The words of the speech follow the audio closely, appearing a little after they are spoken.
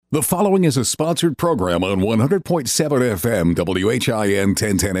The following is a sponsored program on 100.7 FM WHIN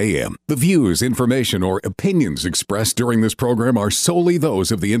 1010 AM. The views, information, or opinions expressed during this program are solely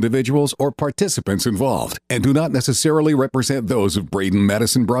those of the individuals or participants involved and do not necessarily represent those of Braden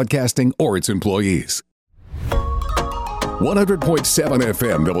Madison Broadcasting or its employees. 100.7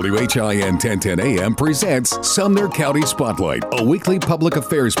 FM WHIN 1010 AM presents Sumner County Spotlight, a weekly public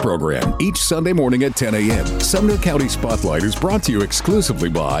affairs program each Sunday morning at 10 a.m. Sumner County Spotlight is brought to you exclusively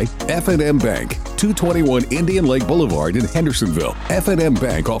by F&M Bank, 221 Indian Lake Boulevard in Hendersonville. F&M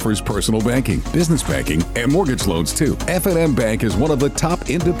Bank offers personal banking, business banking, and mortgage loans too. F&M Bank is one of the top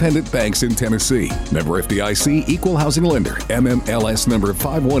independent banks in Tennessee. Member FDIC, Equal Housing Lender, MMLS number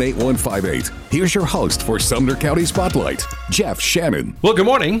 518158. Here's your host for Sumner County Spotlight, Jeff Shannon. Well, good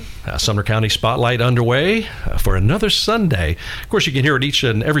morning. Sumner County Spotlight underway for another Sunday. Of course, you can hear it each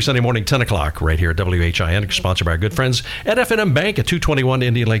and every Sunday morning, 10 o'clock, right here at WHIN, sponsored by our good friends at F&M Bank at 221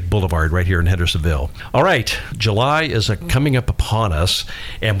 Indian Lake Boulevard, right here in Hendersonville. All right, July is coming up upon us,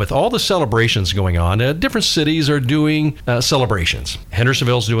 and with all the celebrations going on, different cities are doing celebrations.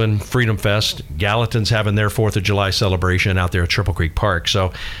 Hendersonville's doing Freedom Fest. Gallatin's having their 4th of July celebration out there at Triple Creek Park.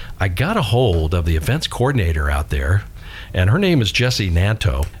 So I got a hold of the events coordinator out there, and her name is Jessie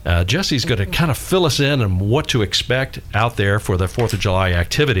Nanto. Jessie's going to kind of fill us in on what to expect out there for the 4th of July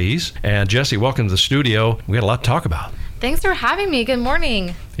activities. And Jessie, welcome to the studio. We got a lot to talk about. Thanks for having me. Good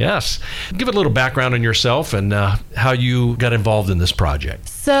morning. Yes. Give a little background on yourself and how you got involved in this project.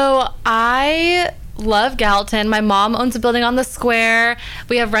 So I love Gallatin. My mom owns a building on the square.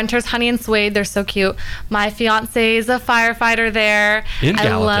 We have renters, Honey and Suede. They're so cute. My fiance is a firefighter there. In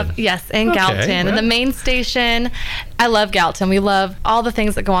Gallatin? Yes, in Gallatin. Right. The main station. I love Gallatin. We love all the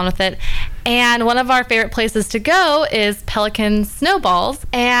things that go on with it. And one of our favorite places to go is Pelican Snowballs.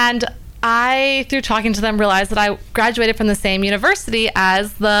 And I, through talking to them, realized that I graduated from the same university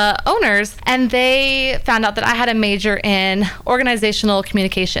as the owners, and they found out that I had a major in organizational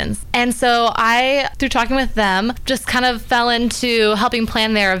communications. And so I, through talking with them, just kind of fell into helping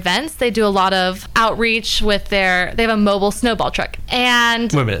plan their events. They do a lot of outreach with they have a mobile snowball truck.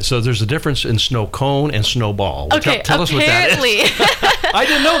 And wait a minute, so there's a difference in snow cone and snowball. Okay, tell us what that is. I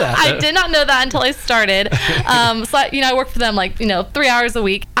didn't know that. I did not know that until I started. So I worked for them 3 hours a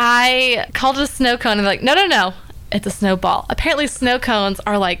week. I called it a snow cone, and they're like, no, it's a snowball. Apparently snow cones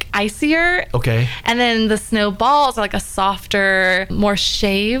are icier. Okay. And then the snowballs are like a softer, more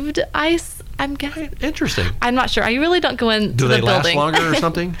shaved ice, I'm guessing. Interesting. I'm not sure. I really don't go into the building. Do they last longer or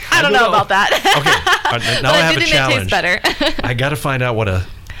something? I don't know about that. Okay. Now I have a challenge. It tastes better. I got to find out what a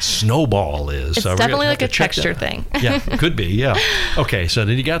snowball is. It's definitely like a texture thing. Yeah, could be, yeah. Okay, so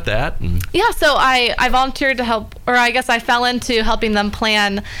then you got that. Yeah, so I volunteered to help, or I guess I fell into helping them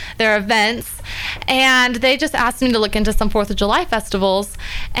plan their events, and they just asked me to look into some 4th of July festivals.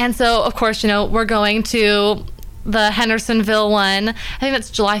 And so, of course, we're going to the Hendersonville one. I think that's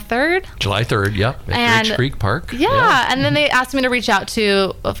July 3rd. July 3rd, yep, at Grace Creek Park. Yeah, and then they asked me to reach out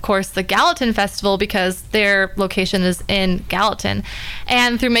to, of course, the Gallatin Festival because their location is in Gallatin.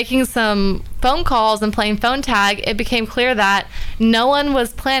 And through making some phone calls and playing phone tag, it became clear that no one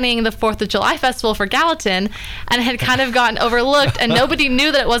was planning the 4th of July Festival for Gallatin, and it had kind of gotten overlooked, and nobody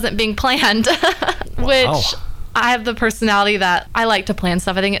knew that it wasn't being planned, which I have the personality that I like to plan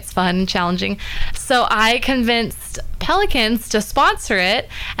stuff. I think it's fun and challenging. So I convinced Pelicans to sponsor it,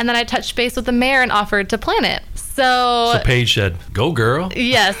 and then I touched base with the mayor and offered to plan it. So Paige said, "Go, girl."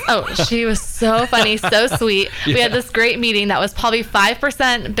 Yes. Oh, she was so funny, so sweet. Yeah. We had this great meeting that was probably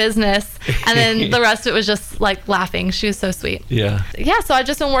 5% business, and then the rest of it was just laughing. She was so sweet. Yeah. Yeah, so I've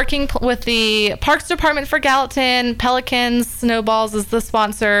just been working with the Parks Department for Gallatin. Pelicans Snowballs is the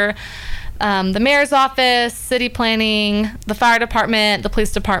sponsor. The mayor's office, city planning, the fire department, the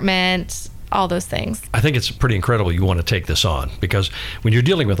police department, all those things. I think it's pretty incredible you want to take this on, because when you're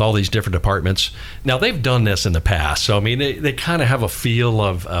dealing with all these different departments, now they've done this in the past. So, I mean, they kind of have a feel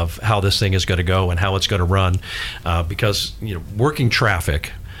of how this thing is going to go and how it's going to run, because, working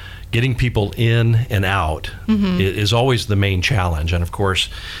traffic, getting people in and out is always the main challenge. And of course,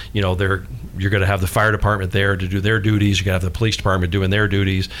 you're going to have the fire department there to do their duties. You're going to have the police department doing their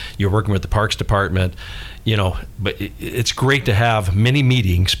duties. You're working with the parks department, but it's great to have many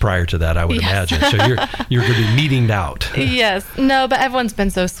meetings prior to that, I would imagine. So you're going to be meetinged out. Yes. No, but everyone's been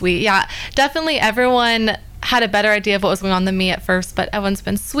so sweet. Yeah, definitely everyone had a better idea of what was going on than me at first, but everyone's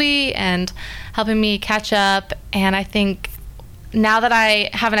been sweet and helping me catch up. And I think now that I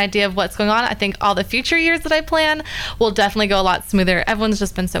have an idea of what's going on, I think all the future years that I plan will definitely go a lot smoother. Everyone's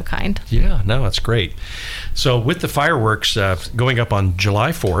just been so kind. Yeah, no, it's great. So with the fireworks going up on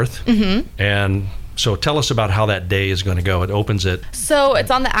July 4th, and So tell us about how that day is going to go. It opens at... So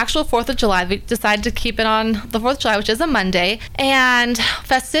it's on the actual 4th of July. We decided to keep it on the 4th of July, which is a Monday. And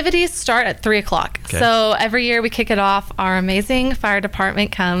festivities start at 3 o'clock. Okay. So every year we kick it off. Our amazing fire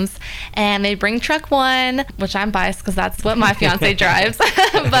department comes and they bring Truck One, which I'm biased because that's what my fiance drives.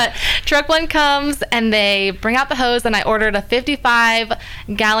 But Truck One comes and they bring out the hose, and I ordered a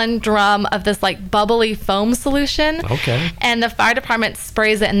 55-gallon drum of this like bubbly foam solution. Okay. And the fire department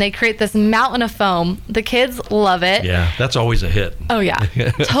sprays it and they create this mountain of foam. The kids love it. Yeah, that's always a hit. Oh, yeah.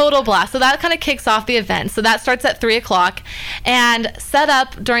 Total blast. So that kind of kicks off the event. So that starts at 3 o'clock. And set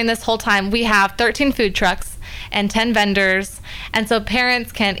up during this whole time, we have 13 food trucks and 10 vendors. And so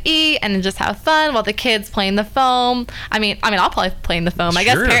parents can eat and just have fun while the kids playing the foam. I mean, I'll probably play in the foam. I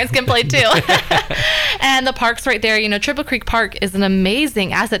guess Sure. parents can play too. And the park's right there. You know, Triple Creek Park is an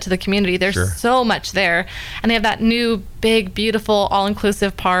amazing asset to the community. There's Sure. so much there. And they have that new, big, beautiful,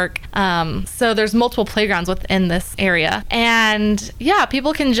 all-inclusive park. So there's multiple playgrounds within this area. And yeah,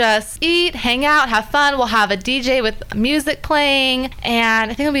 people can just eat, hang out, have fun. We'll have a DJ with music playing.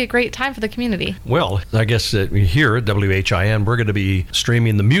 And I think it'll be a great time for the community. Well, I guess here at WHIN, we're going to be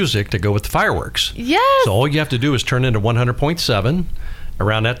streaming the music to go with the fireworks. Yes. So all you have to do is turn into 100.7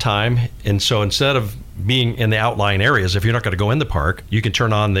 around that time. And so instead of being in the outlying areas, if you're not going to go in the park, you can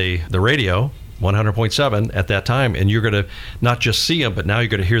turn on the radio, 100.7 at that time, and you're going to not just see them, but now you're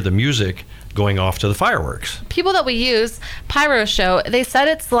going to hear the music going off to the fireworks. People that we use, Pyro Show, they said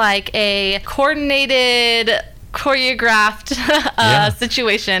it's like a coordinated, choreographed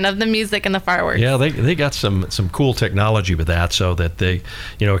situation of the music and the fireworks. Yeah, they got some cool technology with that, so that they,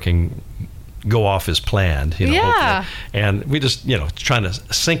 can go off as planned. Yeah. Hopefully. And we just, trying to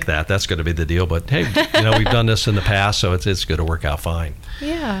sync that. That's going to be the deal. But hey, we've done this in the past, so it's going to work out fine.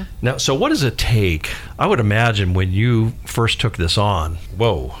 Yeah. Now, so what does it take? I would imagine when you first took this on,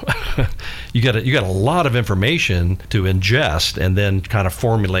 whoa, you got a lot of information to ingest and then kind of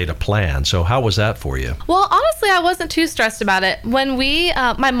formulate a plan. So how was that for you? Well, honestly, I wasn't too stressed about it. When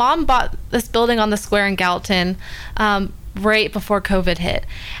my mom bought this building on the square in Gallatin, right before COVID hit.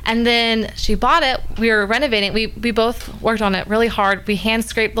 And then she bought it. We were renovating. We both worked on it really hard. We hand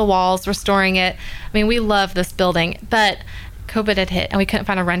scraped the walls, restoring it. I mean, we love this building, but COVID had hit and we couldn't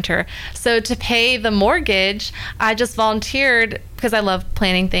find a renter. So to pay the mortgage, I just volunteered because I love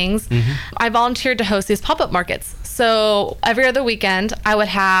planning things. Mm-hmm. I volunteered to host these pop-up markets. So every other weekend, I would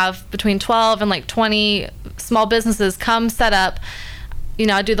have between 12 and 20 small businesses come set up.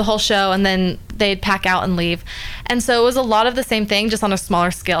 I'd do the whole show and then they'd pack out and leave. And so it was a lot of the same thing, just on a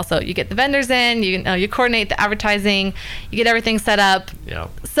smaller scale. So you get the vendors in, you coordinate the advertising, you get everything set up. Yeah.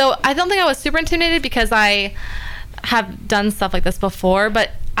 So I don't think I was super intimidated because I have done stuff like this before,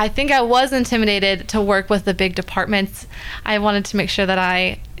 but I think I was intimidated to work with the big departments. I wanted to make sure that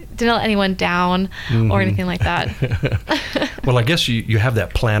I didn't let anyone down or anything like that. Well, I guess you have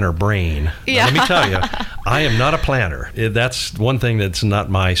that planner brain. Now, Yeah. let me tell you, I am not a planner. That's one thing that's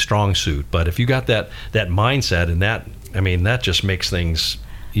not my strong suit. But if you got that mindset, and that just makes things,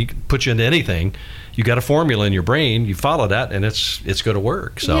 you can put you into anything. You got a formula in your brain, you follow that, and it's going to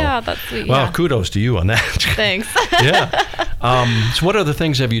work. So, yeah, that's sweet. Well, yeah. kudos to you on that. Thanks. Yeah. So what other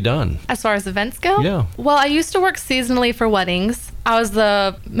things have you done? As far as events go? Yeah. Well, I used to work seasonally for weddings. I was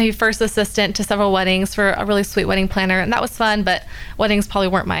the maybe first assistant to several weddings for a really sweet wedding planner, and that was fun, but weddings probably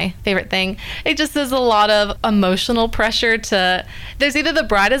weren't my favorite thing. It just is a lot of emotional pressure there's either the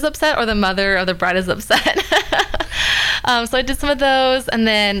bride is upset or the mother of the bride is upset. So I did some of those, and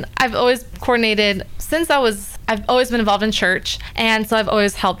then I've always coordinated I've always been involved in church, and so I've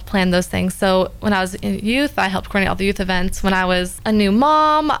always helped plan those things. So when I was in youth, I helped coordinate all the youth events. When I was a new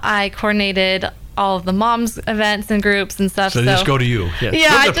mom, I coordinated all of the moms events and groups and stuff. So just go to you.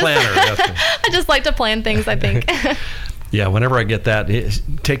 Yeah, You're the planner. I just like to plan things, I think. Yeah, whenever I get that,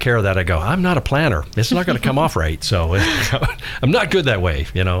 take care of that, I go, I'm not a planner. It's not going to come off right. So I'm not good that way,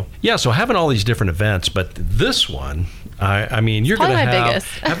 Yeah, so having all these different events, but this one, you're going to have... biggest.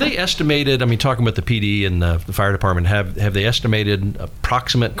 Have they estimated, talking with the PD and the fire department, have they estimated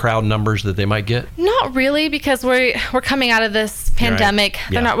approximate crowd numbers that they might get? Not really, because we're coming out of this pandemic. Right.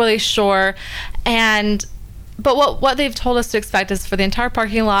 Yeah. They're not really sure. But what they've told us to expect is for the entire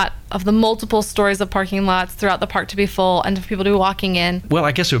parking lot, of the multiple stories of parking lots throughout the park to be full and for people to be walking in. Well,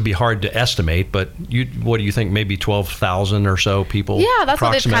 I guess it would be hard to estimate, but what do you think, maybe 12,000 or so people? Yeah, that's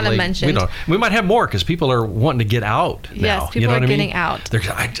what they've kind of mentioned. We might have more because people are wanting to get out now. Yes, people are getting out.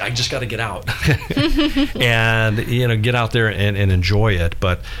 I just got to get out. And, get out there and enjoy it.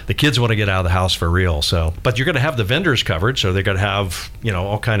 But the kids want to get out of the house for real. So, but you're going to have the vendors covered. So they're going to have,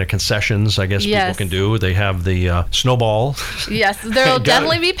 all kind of concessions, I guess people can do. They have the snowball. Yes, there will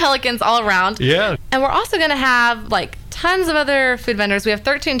definitely be Pelican Republicans all around. Yeah. And we're also going to have like tons of other food vendors. We have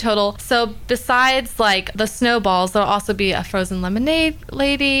 13 total. So besides like the snowballs, there'll also be a frozen lemonade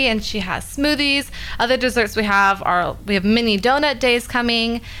lady, and she has smoothies. Other desserts we have mini donut days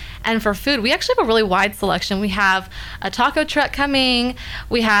coming. And for food, we actually have a really wide selection. We have a taco truck coming.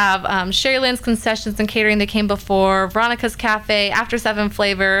 We have Sherry Lynn's Concessions and Catering that came before, Veronica's Cafe, After 7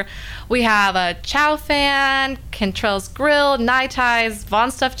 Flavor. We have a Chow Fan, Cantrell's Grill, Nai Tais, Von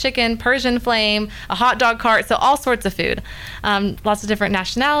Stuffed Chicken, Persian Flame, a hot dog cart. So all sorts of food. Lots of different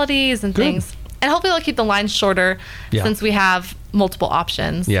nationalities and things. And hopefully they'll keep the lines shorter since we have multiple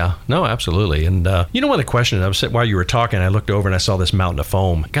options. Yeah, no, absolutely. And one of the questions, I was while you were talking, I looked over and I saw this mountain of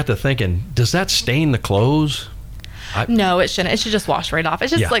foam. Got to thinking, does that stain the clothes? No, it shouldn't. It should just wash right off.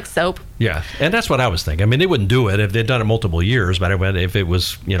 It's just like soap. Yeah, and that's what I was thinking. I mean, they wouldn't do it if they'd done it multiple years, but if it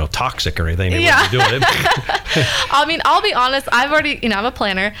was, toxic or anything, they wouldn't be doing it. I mean, I'll be honest. I've already, I'm a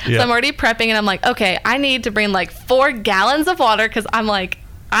planner, so I'm already prepping, and I'm like, okay, I need to bring like 4 gallons of water because I'm like,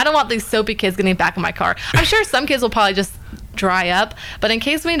 I don't want these soapy kids getting back in my car. I'm sure some kids will probably just dry up, but in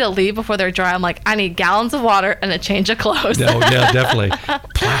case we need to leave before they're dry, I'm like, I need gallons of water and a change of clothes. No, yeah, definitely.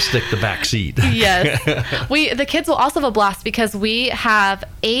 Plastic the back seat. Yes. The kids will also have a blast because we have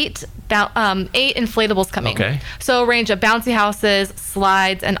 8 inflatables coming. Okay. So a range of bouncy houses,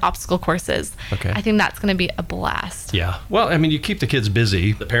 slides, and obstacle courses. Okay. I think that's going to be a blast. Yeah. Well, I mean, you keep the kids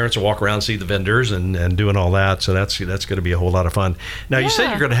busy. The parents will walk around, see the vendors, and doing all that. So that's going to be a whole lot of fun. Now, you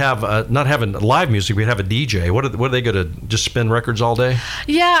said you're going to have not having live music. We'd have a DJ. What are they going to just spin records all day?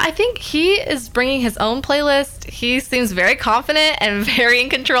 Yeah, I think he is bringing his own playlist. He seems very confident and very in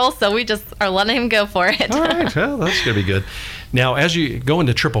control. So we just are letting him go for it. All right. Well, that's going to be good. Now, as you go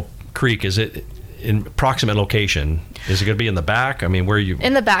into Triple Creek, is it in proximate location? Is it going to be in the back? I mean, where are you?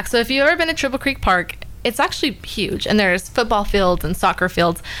 In the back. So if you've ever been to Triple Creek Park, it's actually huge, and there's football fields and soccer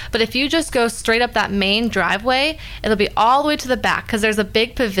fields. But if you just go straight up that main driveway, it'll be all the way to the back because there's a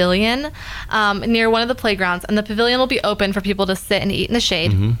big pavilion near one of the playgrounds, and the pavilion will be open for people to sit and eat in the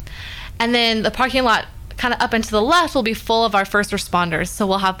shade. Mm-hmm. And then the parking lot kind of up and to the left will be full of our first responders, so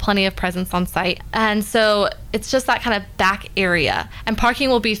we'll have plenty of presence on site. And so it's just that kind of back area, and parking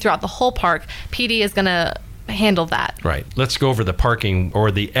will be throughout the whole park. PD is going to handle that. Right. Let's go over the parking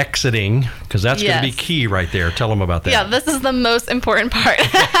or the exiting, because that's going to be key right there. Tell them about that. Yeah, this is the most important part.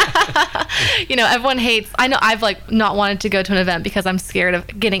 Everyone hates, I know I've not wanted to go to an event because I'm scared of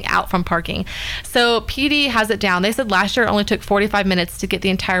getting out from parking. So PD has it down. They said last year it only took 45 minutes to get the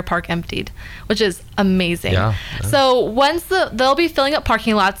entire park emptied, which is amazing. Yeah. So once they'll be filling up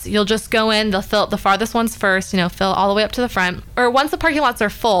parking lots, you'll just go in, they'll fill up the farthest ones first, fill all the way up to the front. Or once the parking lots are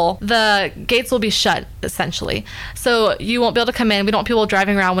full, the gates will be shut, essentially. So you won't be able to come in. We don't want people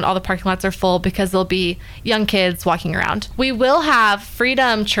driving around when all the parking lots are full because there'll be young kids walking around. We will have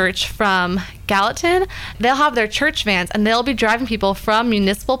Freedom Church from Gallatin. They'll have their church vans, and they'll be driving people from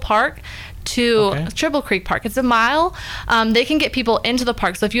Municipal Park to Triple Creek Park. It's a mile. They can get people into the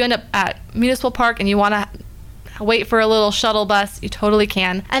park. So if you end up at Municipal Park and you want to wait for a little shuttle bus, you totally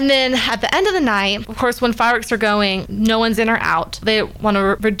can. And then at the end of the night, of course, when fireworks are going, no one's in or out. They want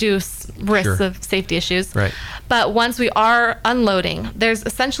to reduce risks of safety issues. Right. But once we are unloading, there's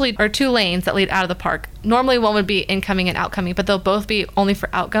essentially 2 lanes that lead out of the park. Normally one would be incoming and outcoming, but they'll both be only for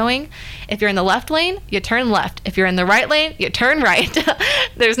outgoing. If you're in the left lane, you turn left. If you're in the right lane, you turn right.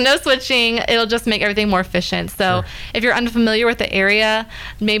 There's no switching. It'll just make everything more efficient. So if you're unfamiliar with the area,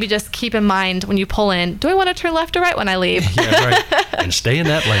 maybe just keep in mind when you pull in, do I want to turn left or right when I leave? Yeah, right. And stay in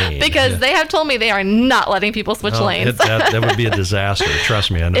that lane. Because they have told me they are not letting people switch lanes. That would be a disaster.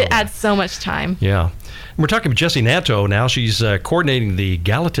 Trust me, I know. It adds so much time. Yeah. We're talking with Jessie Nanto now. She's coordinating the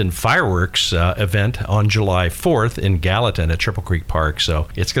Gallatin Fireworks event on July 4th in Gallatin at Triple Creek Park. So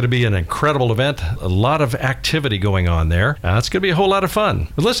it's going to be an incredible event. A lot of activity going on there. It's going to be a whole lot of fun.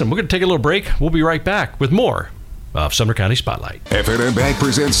 But listen, we're going to take a little break. We'll be right back with more of Sumner County Spotlight. F&M Bank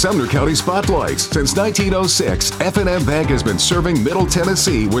presents Sumner County Spotlights. Since 1906, F&M Bank has been serving Middle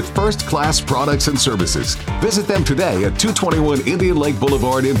Tennessee with first-class products and services. Visit them today at 221 Indian Lake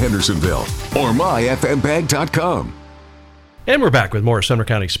Boulevard in Hendersonville or myfmbank.com. And we're back with more Sumner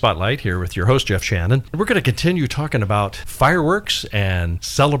County Spotlight here with your host, Jeff Shannon. We're going to continue talking about fireworks and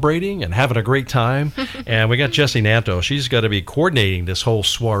celebrating and having a great time. And we got Jessie Nanto. She's got to be coordinating this whole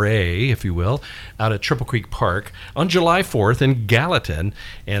soiree, if you will, out at Triple Creek Park on July 4th in Gallatin.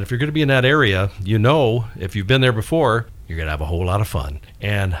 And if you're going to be in that area, if you've been there before, you're going to have a whole lot of fun.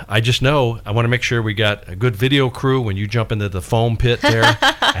 And I just know I want to make sure we got a good video crew when you jump into the foam pit there.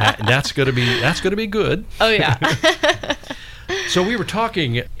 That's going to be good. Oh, yeah. So we were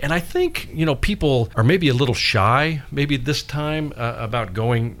talking, and I think, people are maybe a little shy, maybe this time, about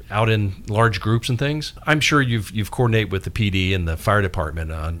going out in large groups and things. I'm sure you've coordinated with the PD and the fire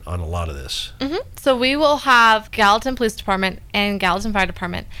department on a lot of this. Mm-hmm. So we will have Gallatin Police Department and Gallatin Fire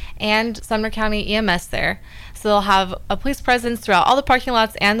Department and Sumner County EMS there. So they'll have a police presence throughout all the parking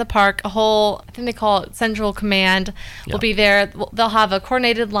lots and the park. I think they call it Central Command will be there. They'll have a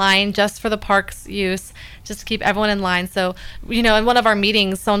coordinated line just for the park's use, just to keep everyone in line. So, in one of our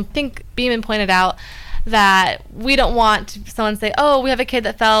meetings, I think Beeman pointed out that we don't want someone to say, oh, we have a kid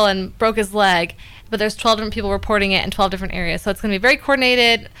that fell and broke his leg, but there's 12 different people reporting it in 12 different areas. So it's going to be very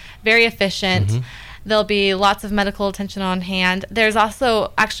coordinated, very efficient. Mm-hmm. There'll be lots of medical attention on hand. There's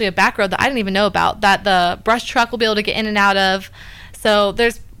also actually a back road that I didn't even know about that the brush truck will be able to get in and out of. So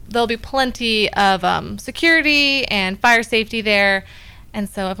there'll be plenty of security and fire safety there, and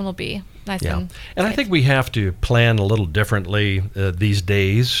so everyone will be nice and safe. I think we have to plan a little differently these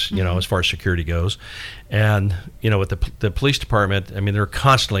days, as far as security goes. And, with the police department, they're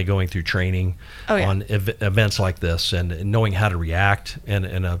constantly going through training on events like this and knowing how to react.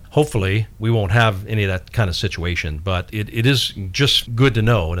 And hopefully we won't have any of that kind of situation. But it is just good to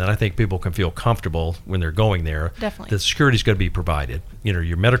know. And I think people can feel comfortable when they're going there. Definitely. The security is going to be provided.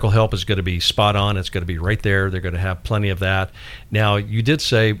 Your medical help is going to be spot on. It's going to be right there. They're going to have plenty of that. Now, you did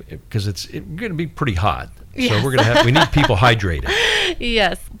say, because it's going to be pretty hot. Yes. So we need people hydrated.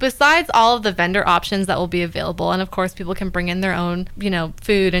 Yes. Besides all of the vendor options that will be available, and of course people can bring in their own,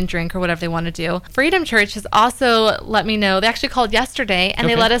 food and drink or whatever they want to do. Freedom Church has also let me know, they actually called yesterday and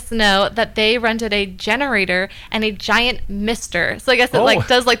they let us know that they rented a generator and a giant mister. So I guess it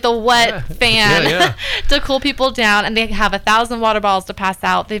does the wet fan to cool people down, and they have 1,000 water bottles to pass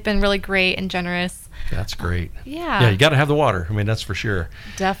out. They've been really great and generous. That's great. Yeah. Yeah, you got to have the water. That's for sure.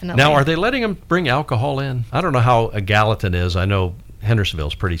 Definitely. Now, are they letting them bring alcohol in? I don't know how a Gallatin is. I know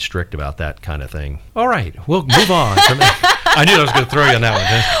Hendersonville's pretty strict about that kind of thing. All right, we'll move on. I knew I was going to throw you on that one.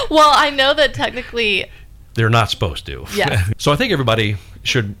 Huh? Well, I know that technically they're not supposed to. Yeah. So I think everybody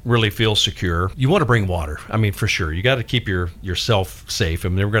should really feel secure. You want to bring water. For sure. You got to keep yourself safe.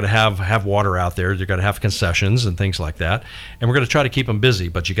 They're going to have water out there. They're going to have concessions and things like that. And we're going to try to keep them busy.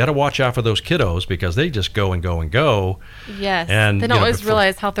 But you got to watch out for those kiddos because they just go and go and go. Yes. And they don't always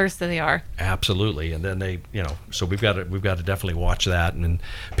realize how thirsty they are. Absolutely. And then they, so we've got to definitely watch that. And then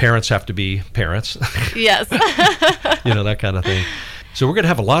parents have to be parents. Yes. That kind of thing. So we're going to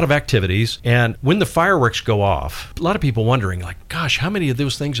have a lot of activities, and when the fireworks go off, a lot of people wondering, gosh, how many of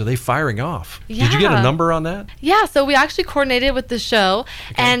those things are they firing off? Yeah. Did you get a number on that? Yeah, so we actually coordinated with the show,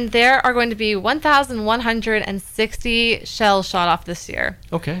 and there are going to be 1,160 shells shot off this year.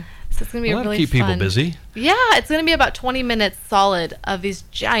 Okay. So it's going to be really keep fun. People busy. Yeah, it's going to be about 20 minutes solid of these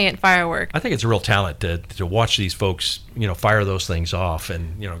giant fireworks. I think it's a real talent to watch these folks, fire those things off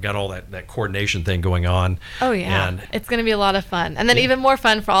and, got all that coordination thing going on. Oh, yeah. And it's going to be a lot of fun. And then even more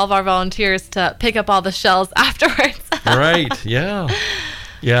fun for all of our volunteers to pick up all the shells afterwards. Right, yeah.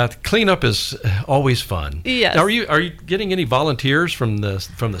 Yeah, cleanup is always fun. Yes. Now, are you getting any volunteers from the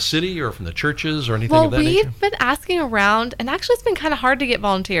city or from the churches or anything of that nature? Well, we've been asking around, and actually it's been kind of hard to get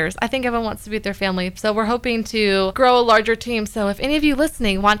volunteers. I think everyone wants to be with their family, so we're hoping to grow a larger team. So if any of you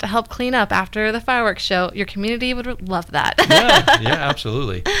listening want to help clean up after the fireworks show, your community would love that. Yeah,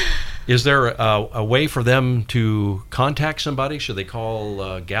 absolutely. Is there a way for them to contact somebody? Should they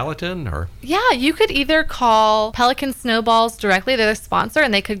call Gallatin or? Yeah, you could either call Pelican Snowballs directly. They're the sponsor,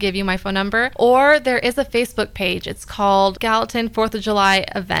 and they could give you my phone number. Or there is a Facebook page. It's called Gallatin 4th of July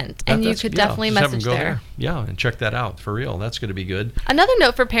event, and you could definitely message there. Yeah, and check that out for real. That's going to be good. Another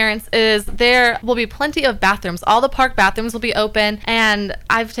note for parents is there will be plenty of bathrooms. All the park bathrooms will be open, and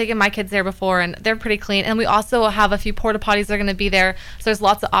I've taken my kids there before, and they're pretty clean. And we also have a few porta potties that are going to be there, so there's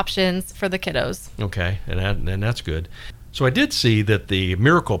lots of options for the kiddos. Okay, and that's good. So I did see that the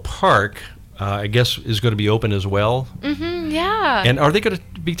Miracle Park, I guess, is going to be open as well. Mm-hmm, yeah. And are they going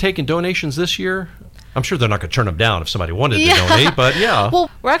to be taking donations this year? I'm sure they're not going to turn them down if somebody wanted to donate, but yeah. Well,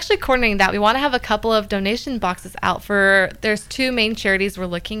 we're actually coordinating that. We want to have a couple of donation boxes out there's two main charities we're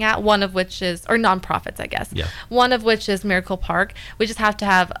looking at, one of which is, or nonprofits, I guess. Yeah. One of which is Miracle Park. We just have to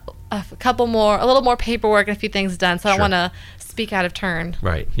have a little more paperwork and a few things done, so I don't want to speak out of turn.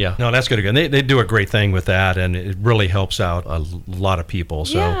 Right, yeah. No, that's good. And they do a great thing with that, and it really helps out a lot of people,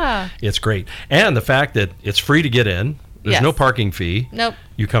 so it's great. And the fact that it's free to get in. There's no parking fee. Nope.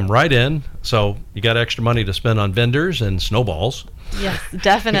 You come right in, so you got extra money to spend on vendors and snowballs. Yes,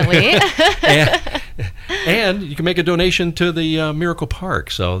 definitely. and you can make a donation to the Miracle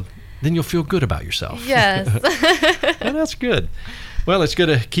Park, so then you'll feel good about yourself. Yes. And that's good. Well, it's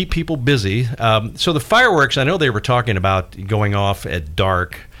going to keep people busy. So the fireworks, I know they were talking about going off at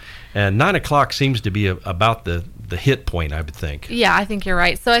dark, and 9 o'clock seems to be about the hit point, I would think. Yeah, I think you're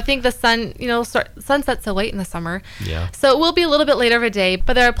right. So I think the sun, sun sets so late in the summer. Yeah. So it will be a little bit later of a day,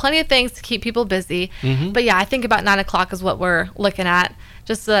 but there are plenty of things to keep people busy. Mm-hmm. But yeah, I think about 9 o'clock is what we're looking at,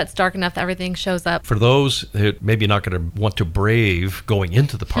 just so that it's dark enough that everything shows up. For those who maybe not going to want to brave going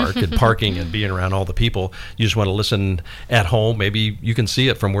into the park and parking and being around all the people, you just want to listen at home. Maybe you can see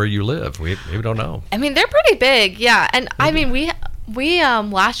it from where you live. We don't know. I mean, they're pretty big. Yeah. And I mean, we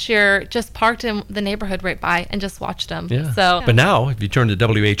last year just parked in the neighborhood right by and just watched them. Yeah. So, but now, if you turn to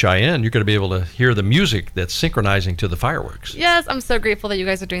WHIN, you're going to be able to hear the music that's synchronizing to the fireworks. yes, I'm so grateful that you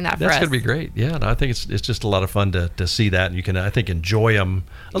guys are doing that for us. That's going to be great. Yeah, no, I think it's just a lot of fun to see that, and you can, I think, enjoy them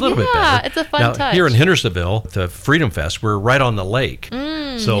a little bit better. Yeah, it's a fun now, touch. Here in Hendersonville, the Freedom Fest, we're right on the lake.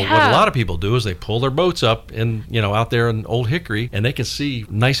 So what a lot of people do is they pull their boats up in, out there in Old Hickory, and they can see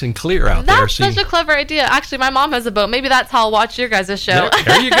nice and clear out there. That's such a clever idea. Actually, my mom has a boat. Maybe that's how I'll watch your guys' show.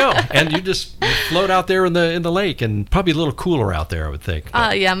 There you go. And you just float out there in the lake, and probably a little cooler out there, I would think.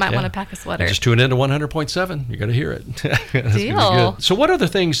 Yeah, might want to pack a sweater. And just tune into 100.7. You're going to hear it. That's Deal. gonna be good. So what other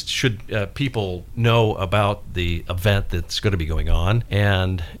things should people know about the event that's going to be going on,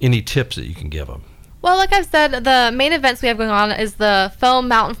 and any tips that you can give them? Well, like I've said, the main events we have going on is the foam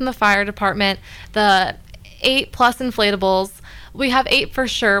mountain from the fire department, the 8+ inflatables. We have 8 for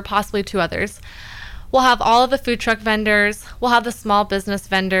sure, possibly 2 others. We'll have all of the food truck vendors. We'll have the small business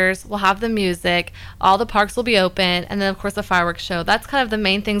vendors. We'll have the music. All the parks will be open. And then, of course, the fireworks show. That's kind of the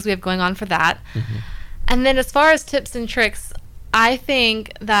main things we have going on for that. Mm-hmm. And then as far as tips and tricks, I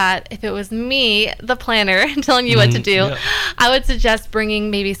think that if it was me, the planner, telling you what to do, I would suggest bringing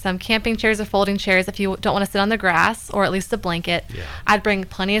maybe some camping chairs or folding chairs if you don't want to sit on the grass, or at least a blanket. Yeah. I'd bring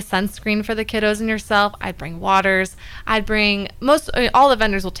plenty of sunscreen for the kiddos and yourself. I'd bring waters. I'd bring all the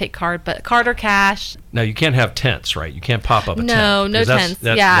vendors will take card or cash. Now, you can't have tents, right? You can't pop up a tent. No tents.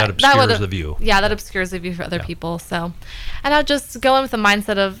 That obscures the view. Yeah, that obscures the view for other people. So, and I'll just go in with the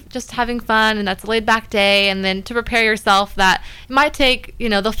mindset of just having fun, and that's a laid back day, and then to prepare yourself that it might take,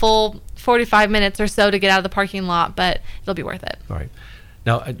 the full 45 minutes or so to get out of the parking lot, but it'll be worth it. All right.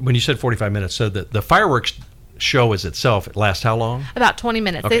 Now, when you said 45 minutes, so the fireworks show as itself, it lasts how long? About 20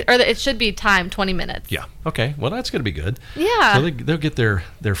 minutes. Okay. It should be timed 20 minutes. Yeah. Okay. Well, that's going to be good. Yeah. So they'll get their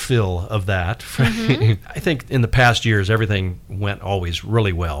fill of that. Mm-hmm. I think in the past years, everything went always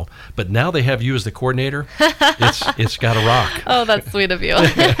really well. But now they have you as the coordinator. It's got to rock. Oh, that's sweet of you.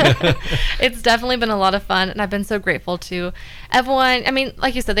 It's definitely been a lot of fun, and I've been so grateful to everyone. I mean,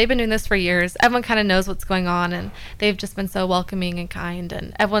 like you said, they've been doing this for years. Everyone kind of knows what's going on, and they've just been so welcoming and kind,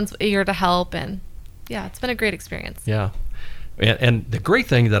 and everyone's eager to help, and yeah, it's been a great experience. Yeah. And the great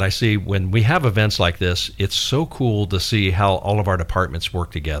thing that I see when we have events like this, it's so cool to see how all of our departments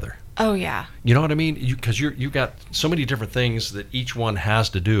work together. Oh, yeah. You know what I mean? Because you've got so many different things that each one has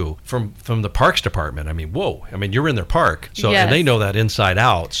to do. From the Parks Department, I mean, whoa. I mean, you're in their park, so yes. And they know that inside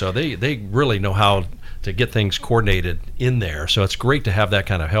out. So they really know how to get things coordinated in there. So it's great to have that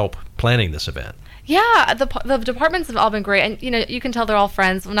kind of help planning this event. Yeah, the departments have all been great, and you can tell they're all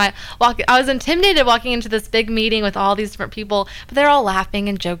friends. When I was intimidated walking into this big meeting with all these different people, but they're all laughing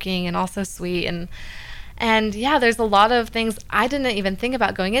and joking and all so sweet, and yeah, there's a lot of things I didn't even think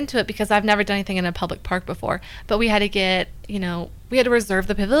about going into it because I've never done anything in a public park before. But we had to get, we had to reserve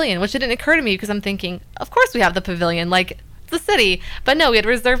the pavilion, which didn't occur to me because I'm thinking, of course we have the pavilion, like the city. But no, we had to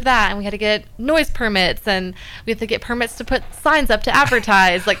reserve that, and we had to get noise permits, and we had to get permits to put signs up to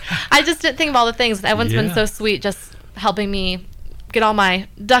advertise. Like, I just didn't think of all the things. Everyone's been so sweet, just helping me get all my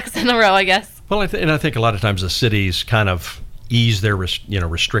ducks in a row, I guess. Well, I think a lot of times the cities kind of ease their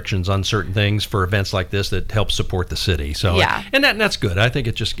restrictions on certain things for events like this that help support the city. So yeah, and that's good. I think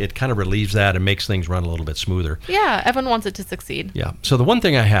it kind of relieves that and makes things run a little bit smoother. Yeah, everyone wants it to succeed. Yeah. So the one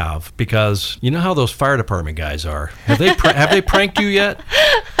thing I have, because you know how those fire department guys are, have they pranked you yet?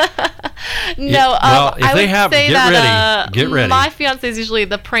 No. Well, if they have, get ready. My fiance is usually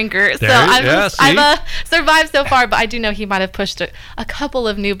the pranker, so I've survived so far. But I do know he might have pushed a couple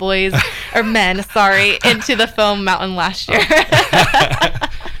of new boys or men, into the foam mountain last year.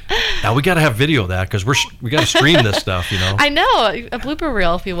 Now we got to have video of that because we got to stream this stuff. I know, a blooper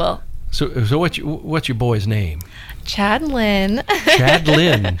reel, if you will. So what's your boy's name? Chad Lynn. Chad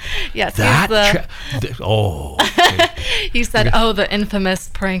Lynn. Yes. Oh. He said, the infamous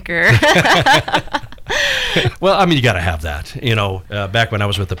pranker. Well, I mean, you got to have that. Back when I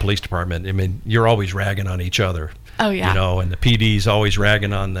was with the police department, I mean, you're always ragging on each other. Oh, yeah. And the PD's always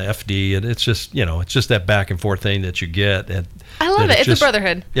ragging on the FD, and it's just, it's just that back and forth thing that you get. And I love it. It's a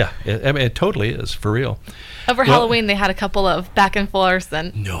brotherhood. Yeah, I mean, it totally is, for real. Over Halloween, they had a couple of back and forths,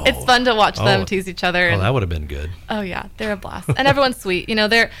 and it's fun to watch them tease each other. Oh, that would have been good. Oh, yeah. They're a blast. And everyone's sweet.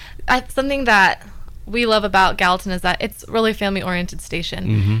 Something that we love about Gallatin is that it's really family-oriented station.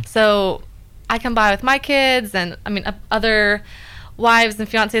 Mm-hmm. So I come by with my kids, and other wives and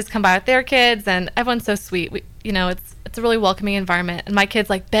fiancés come by with their kids, and everyone's so sweet. It's a really welcoming environment, and my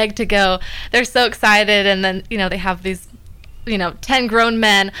kids beg to go. They're so excited, and then they have these 10 grown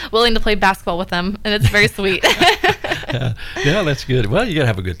men willing to play basketball with them, and it's very sweet. Yeah, that's good. Well, you got to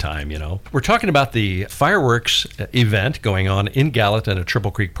have a good time, We're talking about the fireworks event going on in Gallatin at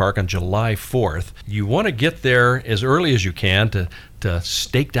Triple Creek Park on July 4th. You want to get there as early as you can to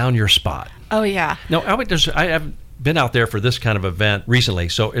stake down your spot. Oh, yeah. Now, I have been out there for this kind of event recently,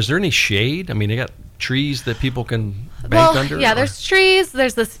 so is there any shade? I mean, you got trees that people can bank under? Yeah, there's trees,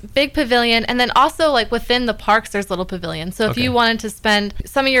 there's this big pavilion, and then also within the parks there's little pavilions. So if you wanted to spend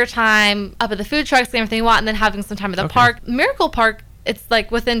some of your time up at the food trucks and everything you want, and then having some time at the park, Miracle Park, it's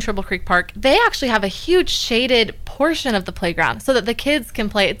within Triple Creek Park, they actually have a huge shaded portion of the playground so that the kids can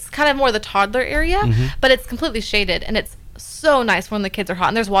play. It's kind of more the toddler area, but it's completely shaded, and it's so nice when the kids are hot,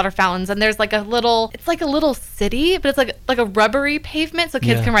 and there's water fountains, and there's it's like a little city, but it's like a rubbery pavement, so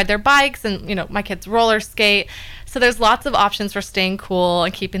kids can ride their bikes, and my kids roller skate. So there's lots of options for staying cool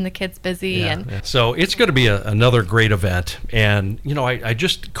and keeping the kids busy. So it's going to be another great event, and I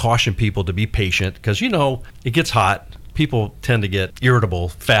just caution people to be patient, because it gets hot. People tend to get irritable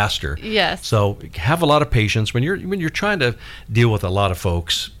faster. Yes. So have a lot of patience when you're trying to deal with a lot of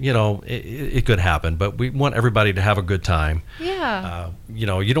folks. It could happen, but we want everybody to have a good time. Yeah. You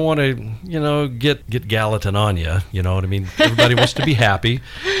don't want to get Gallatin on you. You know what I mean? Everybody wants to be happy,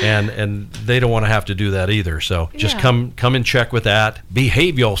 and they don't want to have to do that either. So just come and check with that.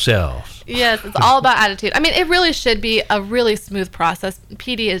 Behave yourself. Yes, it's all about attitude. I mean, it really should be a really smooth process.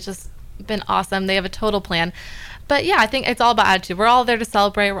 PD has just been awesome. They have a total plan. But yeah, I think it's all about attitude. We're all there to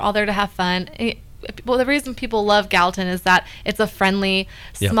celebrate. We're all there to have fun. Well, the reason people love Gallatin is that it's a friendly,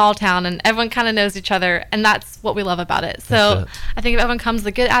 small town, and everyone kind of knows each other, and that's what we love about it. So I think if everyone comes with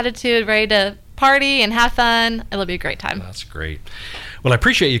a good attitude, ready to party and have fun, it'll be a great time. That's great. Well, I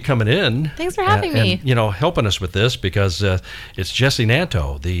appreciate you coming in. Thanks for having me. And, helping us with this, because it's Jessie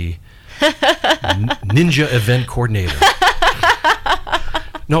Nanto, the Ninja Event Coordinator.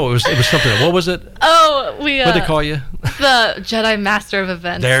 No, it was something. What was it? Oh, what did they call you? The Jedi Master of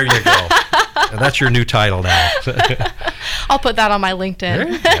Events. There you go. That's your new title now. I'll put that on my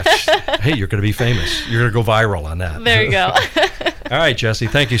LinkedIn. Hey, you're going to be famous. You're going to go viral on that. There you go. All right, Jessie,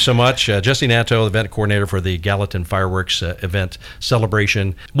 thank you so much. Jessie Nanto, event coordinator for the Gallatin Fireworks event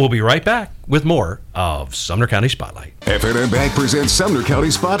celebration. We'll be right back with more of Sumner County Spotlight. F&M Bank presents Sumner County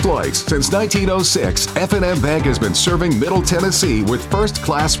Spotlight. Since 1906, F&M Bank has been serving Middle Tennessee with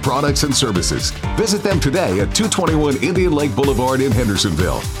first-class products and services. Visit them today at 221 Indian Lake Boulevard in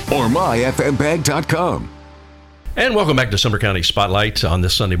Hendersonville or myfmbank.com. And welcome back to Sumner County Spotlight on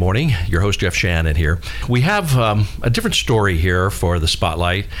this Sunday morning. Your host, Jeff Shannon, here. We have a different story here for the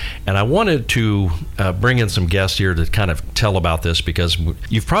Spotlight, and I wanted to bring in some guests here to kind of tell about this, because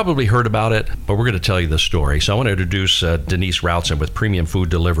you've probably heard about it, but we're going to tell you the story. So I want to introduce Denise Routson with Premium Food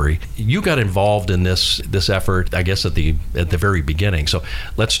Delivery. You got involved in this effort, I guess, at the very beginning. So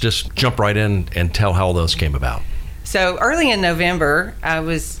let's just jump right in and tell how those came about. So early in November, I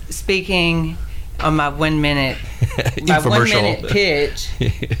was speaking on my 1 minute pitch,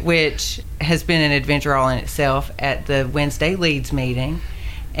 which has been an adventure all in itself, at the Wednesday Leads meeting,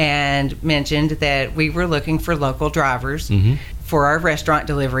 and mentioned that we were looking for local drivers for our restaurant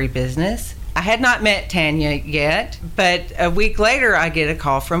delivery business. I had not met Tanya yet, but a week later I get a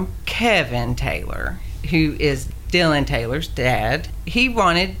call from Kevin Taylor, who is Dylan Taylor's dad. He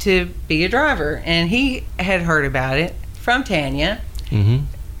wanted to be a driver, and he had heard about it from Tanya,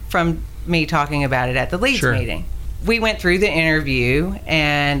 from me talking about it at the Leads meeting. We went through the interview,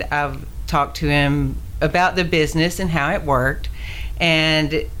 and I've talked to him about the business and how it worked,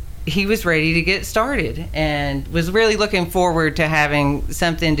 and he was ready to get started and was really looking forward to having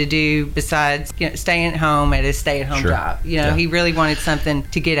something to do besides staying at home at his stay-at-home job. He really wanted something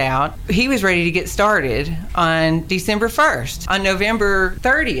to get out. He was ready to get started on December 1st. On November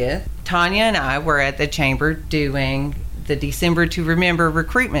 30th, Tanya and I were at the chamber doing the December to Remember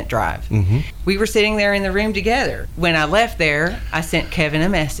recruitment drive. We were sitting there in the room together. When I left there, I sent Kevin a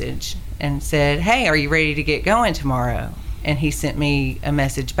message and said, "Hey, are you ready to get going tomorrow?" And he sent me a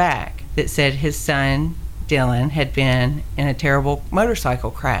message back. that said his son, Dylan, had been in a terrible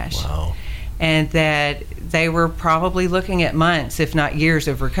motorcycle crash. Wow. And that they were probably looking at months, if not years,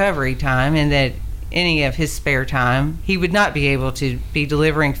 of recovery time, and that any of his spare time, he would not be able to be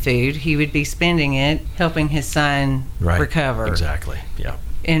delivering food. He would be spending it helping his son recover. Exactly. Yeah.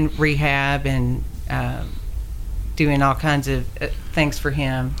 In rehab and doing all kinds of things for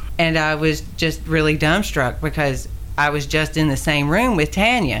him. And I was just really dumbstruck because I was just in the same room with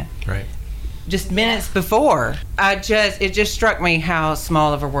Tanya. Right. Just minutes before. It just struck me how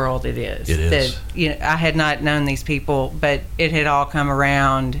small of a world it is. It is. That, I had not known these people, but it had all come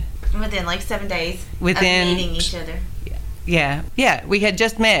around within like 7 days of meeting each other. Yeah. We had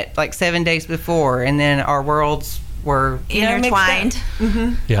just met like 7 days before, and then our worlds were intertwined.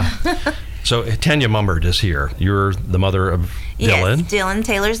 Mm-hmm. Yeah. So Tanya Mumbert is here. You're the mother of Dylan. Yes, Dylan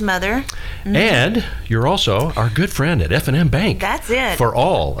Taylor's mother. Mm-hmm. And you're also our good friend at F&M Bank. That's it. For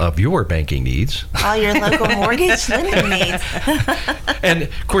all of your banking needs. All your local mortgage lending needs. And,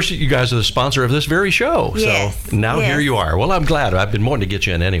 of course, you guys are the sponsor of this very show. Yes. So now here you are. Well, I'm glad. I've been wanting to get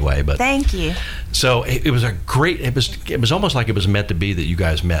you in anyway. But thank you. So it was it was almost like it was meant to be that you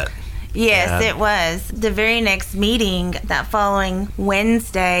guys met. Yes, it was. The very next meeting, that following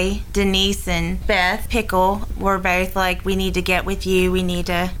Wednesday, Denise and Beth Pickle were both like, we need to get with you. We need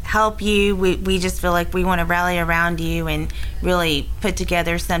to help you. We just feel like we want to rally around you and really put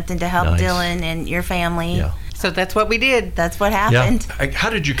together something to help Dylan and your family. Yeah. So that's what we did. That's what happened. Yeah. How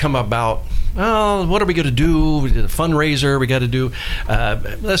did you come about? Oh, what are we going to do? We did a fundraiser. We got to do.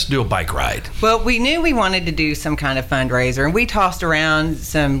 Let's do a bike ride. Well, we knew we wanted to do some kind of fundraiser, and we tossed around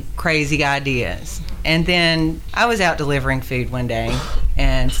some crazy ideas. And then I was out delivering food one day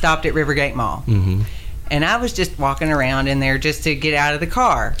and stopped at Rivergate Mall. Mm-hmm. And I was just walking around in there just to get out of the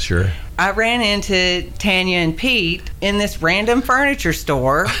car. Sure. I ran into Tanya and Pete in this random furniture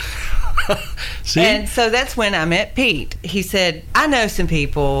store. See? And so that's when I met Pete. He said, I know some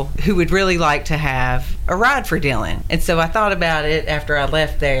people who would really like to have a ride for Dylan. And so I thought about it after I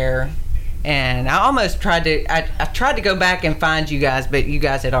left there, and I almost tried to go back and find you guys, but you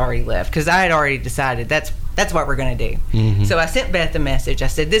guys had already left because I had already decided that's what we're going to do. Mm-hmm. So I sent Beth a message. I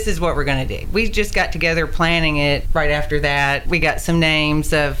said, this is what we're going to do. We just got together planning it right after that. We got some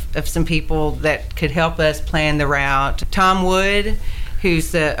names of some people that could help us plan the route. Tom Wood,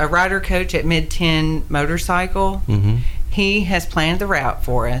 who's a rider coach at Mid-10 Motorcycle. Mm-hmm. He has planned the route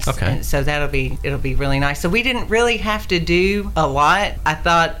for us. Okay. And so it'll be really nice. So we didn't really have to do a lot. I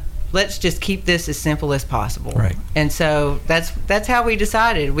thought, let's just keep this as simple as possible. Right. And so that's how we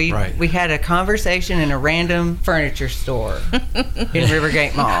decided. We had a conversation in a random furniture store in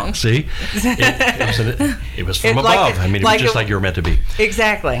Rivergate Mall. See? It was from above. It was just like you were meant to be.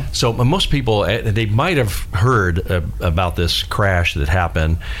 Exactly. So most people, they might have heard about this crash that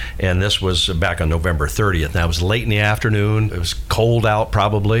happened, and this was back on November 30th. That was late in the afternoon. It was cold out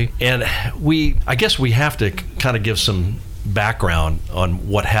probably. And I guess we have to kind of give some background on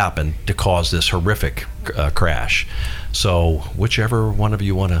what happened to cause this horrific crash. So whichever one of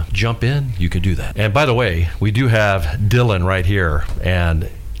you want to jump in, you can do that. And by the way, we do have Dylan right here. And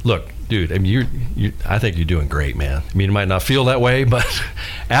look, dude, I mean, I think you're doing great, man. I mean, you might not feel that way, but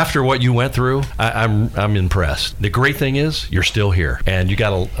after what you went through, I'm impressed. The great thing is you're still here, and you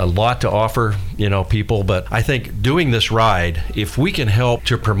got a lot to offer, people. But I think doing this ride, if we can help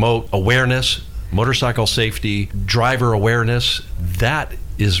to promote awareness, motorcycle safety, driver awareness, that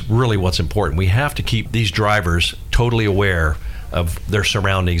is really what's important. We have to keep these drivers totally aware of their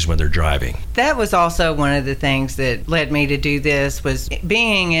surroundings when they're driving. That was also one of the things that led me to do this, was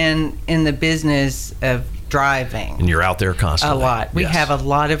being in the business of driving. And you're out there constantly. A lot. We have a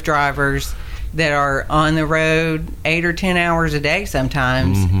lot of drivers that are on the road 8 or 10 hours a day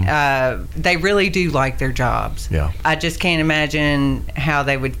sometimes. Mm-hmm. They really do like their jobs. Yeah. I just can't imagine how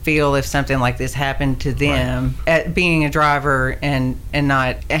they would feel if something like this happened to them, at being a driver and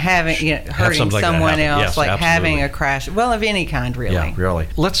not having, hurting someone else, yes, like absolutely. Having a crash, well, of any kind, really. Yeah, really.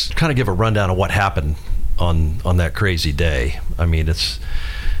 Let's kind of give a rundown of what happened on that crazy day. I mean, it's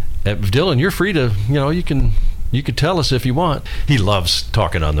Dylan, you're free to, you could tell us if you want. He loves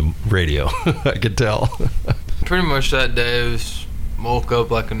talking on the radio. I could tell. Pretty much that day, woke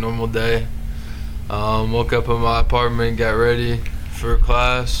up like a normal day. Woke up in my apartment, got ready for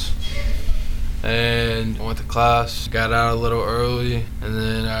class, and went to class. Got out a little early, and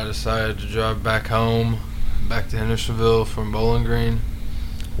then I decided to drive back home, back to Hendersonville from Bowling Green.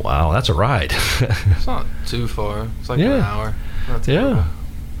 Wow, that's a ride. It's not too far. It's like an hour. Not too far.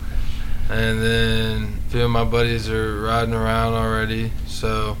 And then a few of my buddies are riding around already.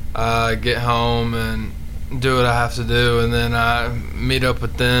 So I get home and do what I have to do, and then I meet up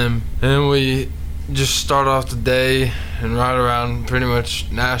with them, and we just start off the day and ride around pretty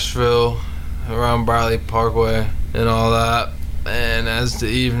much Nashville, around Briley Parkway and all that. And as the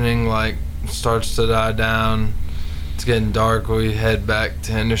evening starts to die down, it's getting dark, we head back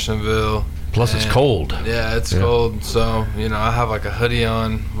to Hendersonville. Plus it's cold. Yeah, it's cold. So, I have a hoodie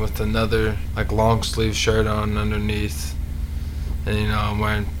on with another long sleeve shirt on underneath. And, I'm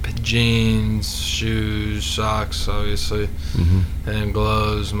wearing jeans, shoes, socks, obviously, and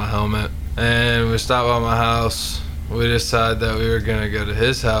gloves, my helmet. And we stopped by my house. We decided that we were going to go to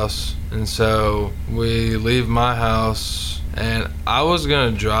his house. And so we leave my house, and I was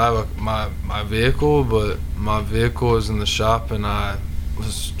going to drive my vehicle, but my vehicle was in the shop, and I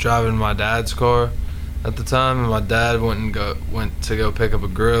was driving my dad's car at the time, and my dad went to go pick up a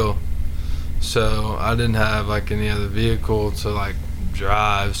grill. So I didn't have any other vehicle to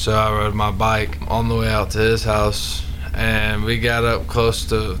drive, so I rode my bike on the way out to his house, and we got up close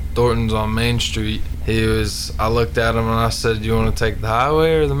to Thornton's on Main Street. I looked at him and I said, "Do you want to take the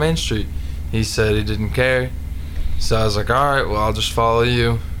highway or the Main Street?" He said he didn't care. So I was like, "All right, well, I'll just follow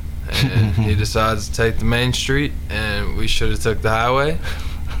you." And he decides to take the Main Street, and we should have took the highway.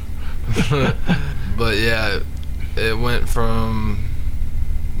 But yeah, it went from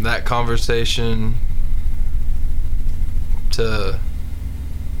that conversation to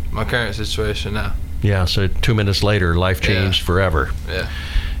my current situation now. Yeah, so 2 minutes later, life changed forever. Yeah.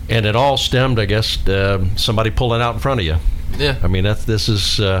 And it all stemmed, I guess, somebody pulling out in front of you. Yeah. I mean, this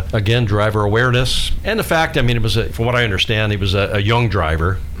is, again, driver awareness. And the fact, I mean, it was, from what I understand, he was a young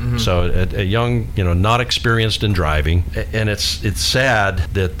driver. So a young, not experienced in driving. And it's sad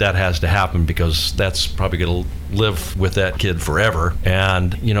that has to happen, because that's probably going to live with that kid forever.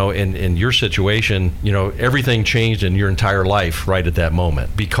 And, in your situation, everything changed in your entire life right at that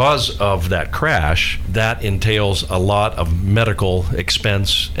moment. Because of that crash, that entails a lot of medical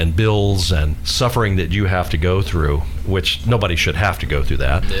expense and bills and suffering that you have to go through, which nobody should have to go through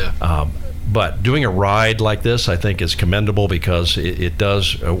that. Yeah. But doing a ride like this, I think, is commendable, because it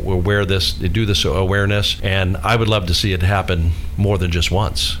does do this awareness, and I would love to see it happen more than just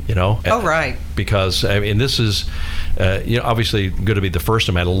once. Oh, right. Because I mean, this is obviously going to be the first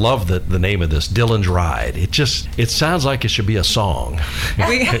time. I love the name of this, Dylan's Ride. It sounds like it should be a song.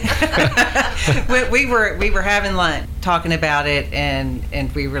 We were having lunch talking about it,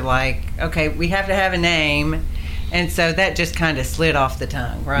 and we were like, okay, we have to have a name. And so that just kind of slid off the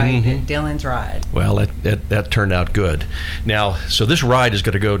tongue, right? And Dylan's Ride. Well, that turned out good. Now, so this ride is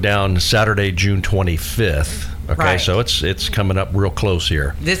going to go down Saturday, June 25th. Okay, right. So it's coming up real close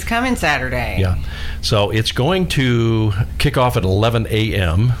here. This coming Saturday. Yeah. So it's going to kick off at 11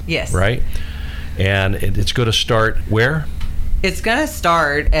 a.m. Yes. Right? And it's going to start where? It's going to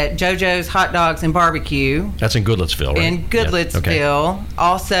start at JoJo's Hot Dogs and Barbecue. That's in Goodlettsville, right? In Goodlettsville, Okay.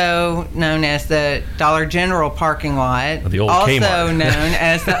 Also known as the Dollar General parking lot. The old also Kmart. known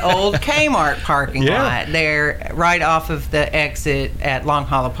as the old Kmart parking Yeah. lot. They're right off of the exit at Long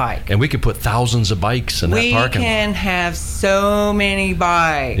Hollow Pike. And we could put thousands of bikes in that We parking lot. can have so many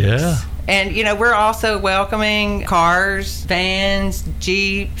bikes. Yeah. And, we're also welcoming cars, vans,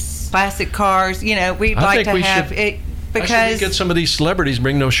 Jeeps, classic cars. We'd like to have it. Because I should get some of these celebrities,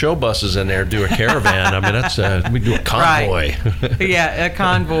 bring those show buses in there, do a caravan. I mean, that's we do a convoy. Right. Yeah, a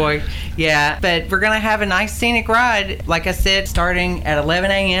convoy. Yeah, but we're going to have a nice scenic ride, like I said, starting at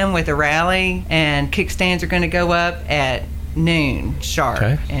 11 a.m. with a rally, and kickstands are going to go up at noon sharp.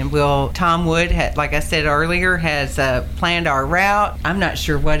 Okay. And Tom Wood, like I said earlier, has planned our route. I'm not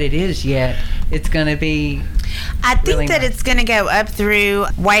sure what it is yet. It's going to be I think really that nice. it's going to go up through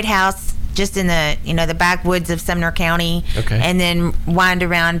White House, just in the the backwoods of Sumner County, Okay. and then wind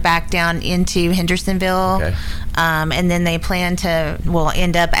around back down into Hendersonville. Okay. And then they plan will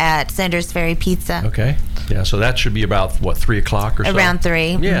end up at Sanders Ferry Pizza. Okay. Yeah, so that should be about, 3 o'clock or so? Around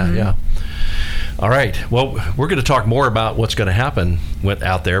 3. Yeah, yeah. All right. Well, we're going to talk more about what's going to happen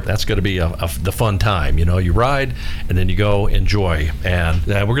out there. That's going to be the fun time. You ride and then you go enjoy. And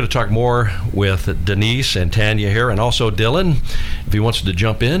we're going to talk more with Denise and Tanya here, and also Dylan, if he wants to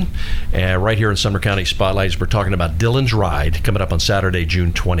jump in. And right here in Sumner County Spotlights, we're talking about Dylan's Ride coming up on Saturday,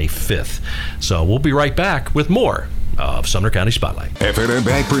 June 25th. So we'll be right back with more of Sumner County Spotlight. F&M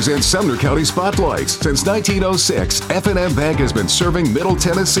Bank presents Sumner County Spotlights. Since 1906, F&M Bank has been serving Middle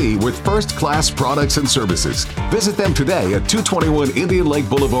Tennessee with first-class products and services. Visit them today at 221 Indian Lake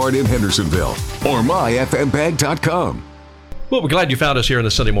Boulevard in Hendersonville or myfmbank.com. Well, we're glad you found us here on the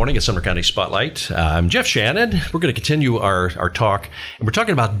Sunday morning at Sumner County Spotlight. I'm Jeff Shannon. We're going to continue our talk, and we're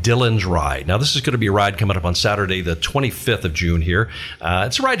talking about Dylan's Ride. Now, this is going to be a ride coming up on Saturday, the 25th of June here.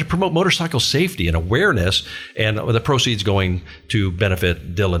 It's a ride to promote motorcycle safety and awareness, and the proceeds going to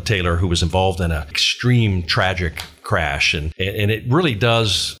benefit Dylan Taylor, who was involved in an extreme tragic crash. And it really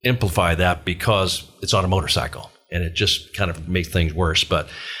does amplify that because it's on a motorcycle. And it just kind of makes things worse. But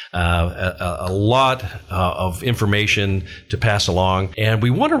a lot of information to pass along. And we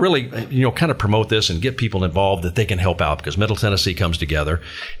want to really, kind of promote this and get people involved that they can help out, because Middle Tennessee comes together.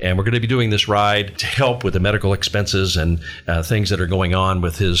 And we're going to be doing this ride to help with the medical expenses and things that are going on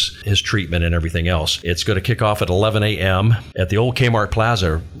with his treatment and everything else. It's going to kick off at 11 a.m. at the old Kmart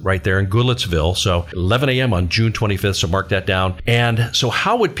Plaza right there in Goodlettsville. So 11 a.m. on June 25th. So mark that down. And so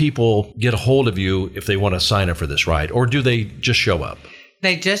how would people get a hold of you if they want to sign up for this ride? Or do they just show up?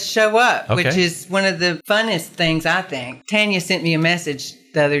 They just show up, Okay. which is one of the funnest things, I think. Tanya sent me a message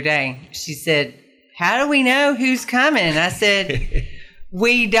the other day. She said, "How do we know who's coming?" I said,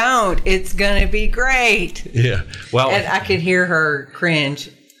 "We don't. It's going to be great." Yeah. Well, And I could hear her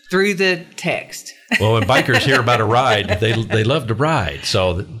cringe through the text. well, when bikers hear about a ride, they love to ride.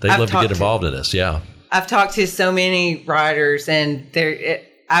 So they I've love to talked get to- involved in this. Yeah. I've talked to so many riders, and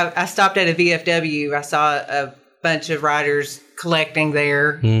I stopped at a VFW. I saw a bunch of riders collecting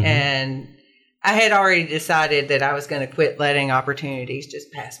there, and I had already decided that I was going to quit letting opportunities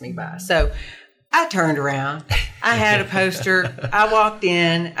just pass me by. So I turned around. I had a poster. I walked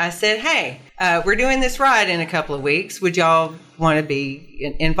in. I said, "Hey, we're doing this ride in a couple of weeks. Would y'all want to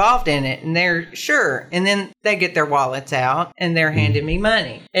be involved in it?" And they're sure. And then they get their wallets out and they're handing me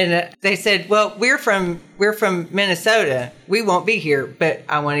money. And they said, "Well, we're from Minnesota. We won't be here, but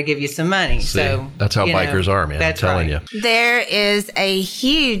I want to give you some money." See, So that's how you know, bikers are, man. That's I'm telling right. you. There is a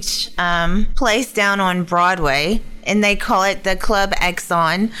huge place down on Broadway, and they call it the Club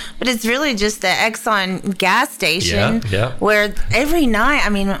Exxon, but it's really just the Exxon gas station Yeah. where every night,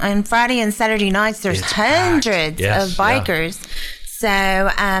 on Friday and Saturday nights, there's It's packed. hundreds Yes, of yeah. bikers. So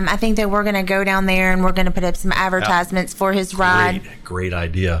I think that we're going to go down there and we're going to put up some advertisements for his ride. Great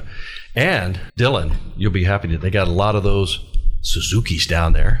idea. And Dylan, you'll be happy that they got a lot of those Suzukis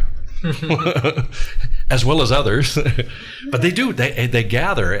down there. As well as others. But they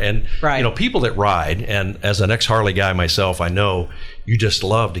gather, and Right. people that ride, and as an ex-Harley guy myself, I know you just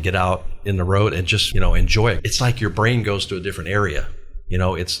love to get out in the road and just enjoy it. It's like your brain goes to a different area.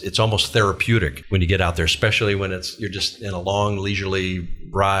 It's almost therapeutic when you get out there, especially when you're just in a long leisurely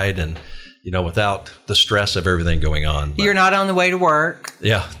ride and without the stress of everything going on. But, You're not on the way to work.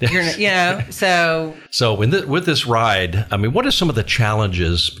 yeah. So So with this ride, what are some of the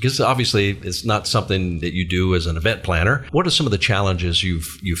challenges? Because obviously it's not something that you do as an event planner. What are some of the challenges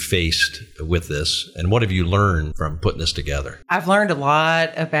you've faced with this, and what have you learned from putting this together? I've learned a lot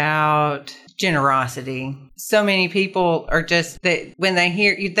about generosity. So many people are just that when they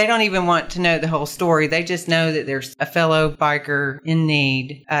hear you, they don't even want to know the whole story. They just know that there's a fellow biker in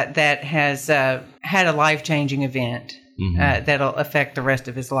need that has had a life-changing event. That'll affect the rest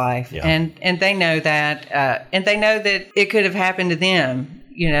of his life. Yeah. And they know that, and they know that it could have happened to them.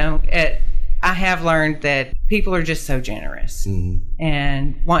 I have learned that people are just so generous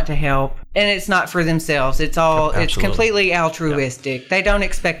and want to help, and it's not for themselves. It's Absolutely. completely altruistic. They don't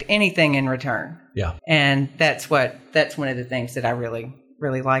expect anything in return. Yeah. And that's one of the things that I really,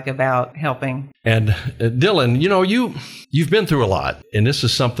 really like about helping. And Dylan, you've been through a lot, and this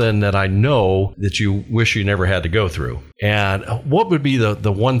is something that I know that you wish you never had to go through. And what would be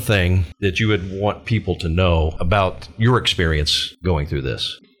the one thing that you would want people to know about your experience going through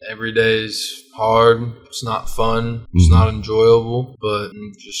this? Every day is hard. It's not fun. It's not enjoyable, but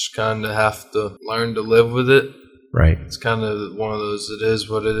you just kind of have to learn to live with it. Right. It's kind of one of those it is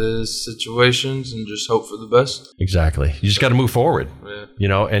what it is situations, and just hope for the best. Exactly. You just got to move forward.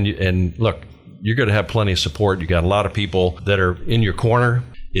 Yeah. And look, you're going to have plenty of support. You got a lot of people that are in your corner.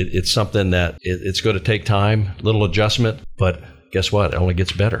 It's something that it's going to take time, little adjustment, but guess what? It only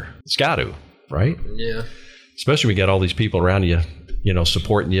gets better. It's got to, right? Yeah. Especially when you got all these people around you,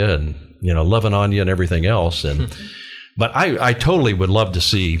 supporting you and, loving on you and everything else. And, but I totally would love to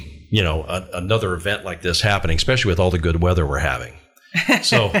see, another event like this happening, especially with all the good weather we're having.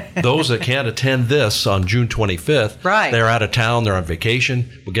 So those that can't attend this on June 25th, Right. they're out of town, they're on vacation.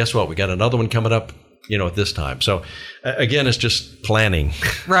 Well, guess what? We got another one coming up, at this time. So again, it's just planning.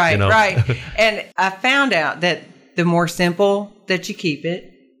 Right, right. And I found out that the more simple that you keep it,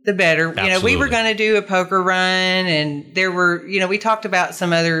 the better. We Absolutely. were going to do a poker run, and there were, we talked about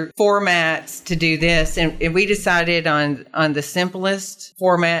some other formats to do this, and we decided on the simplest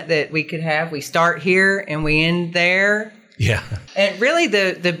format that we could have. We start here and we end there. Yeah. And really,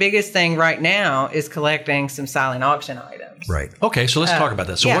 the biggest thing right now is collecting some silent auction items. Right. Okay, so let's talk about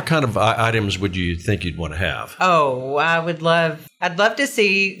that. So yeah. what kind of items would you think you'd want to have? Oh, I'd love to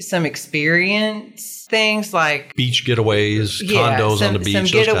see some experience things like Beach getaways, condos on the beach. Some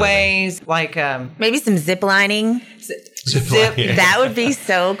getaways, like maybe some zip lining. Zip lining. That would be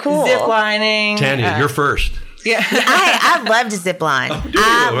so cool. Zip lining. Tanya, you're first. Yeah. I love to zip line. Oh, do you?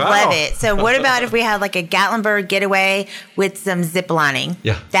 I Wow. love it. So what about if we had like a Gatlinburg getaway with some zip lining?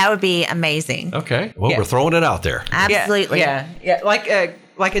 Yeah. That would be amazing. Okay. Well, Yeah. we're throwing it out there. Absolutely. Yeah.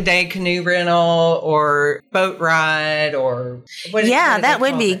 Like a day canoe rental or boat ride or what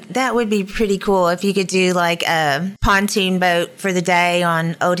That would be pretty cool if you could do like a pontoon boat for the day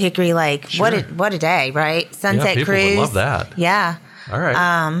on Old Hickory Lake. Sure. What a day, right? Sunset people cruise. would love that. Yeah. All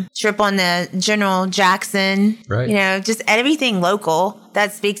right. Trip on the General Jackson. Right. Just everything local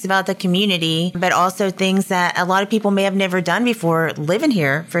that speaks about the community, but also things that a lot of people may have never done before living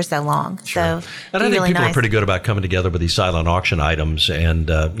here for so long. Sure. So, And I think really people nice. are pretty good about coming together with these silent auction items and,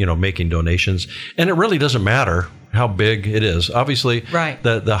 making donations. And it really doesn't matter how big it is. Obviously, Right.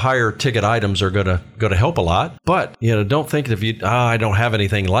 the higher ticket items are going to help a lot. But, don't think that if I don't have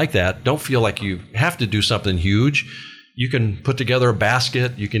anything like that, don't feel like you have to do something huge. You can put together a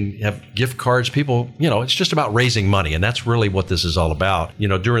basket. You can have gift cards. People, it's just about raising money. And that's really what this is all about.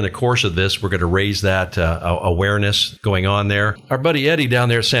 During the course of this, we're going to raise that awareness going on there. Our buddy Eddie down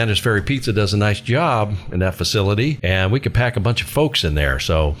there at Sanders Ferry Pizza does a nice job in that facility. And we could pack a bunch of folks in there.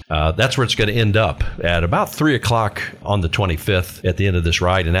 So that's where it's going to end up at about 3 o'clock on the 25th at the end of this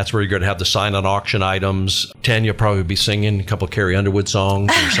ride. And that's where you're going to have the silent auction items. Tanya will probably be singing a couple of Carrie Underwood songs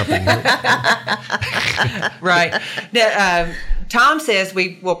or something. Right. Tom says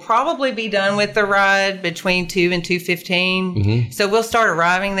we will probably be done with the ride between 2 and 2:15. Mm-hmm. So we'll start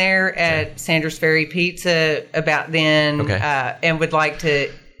arriving there at Sanders Ferry Pizza about then, Okay. and would like to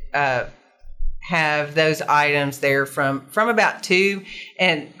have those items there from about 2.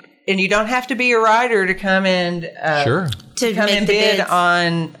 And you don't have to be a rider to come and Sure. To come make and the bid bids.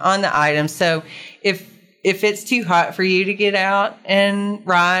 on the items. So if it's too hot for you to get out and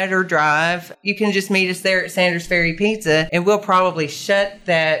ride or drive, you can just meet us there at Sanders Ferry Pizza, and we'll probably shut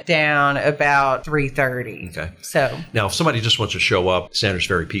that down about 3:30. Okay. So Now, if somebody just wants to show up, Sanders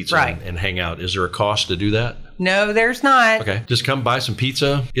Ferry Pizza, Right. and hang out, is there a cost to do that? no, there's not. Okay. Just come buy some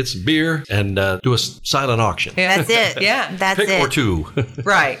pizza, get some beer, and do a silent auction. Yeah. That's it. Yeah. That's Pick it. or two.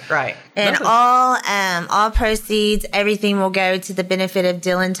 Right. And all proceeds, everything will go to the benefit of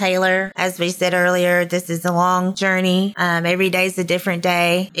Dylan Taylor. As we said earlier, this is a long journey. Every day is a different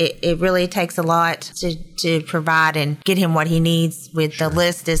day. It really takes a lot to provide and get him what he needs. With the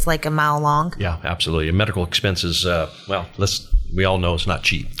list is like a mile long. Yeah, absolutely. And medical expenses, we all know it's not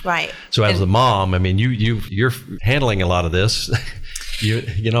cheap. Right. So as the mom, I mean, you're handling a lot of this. and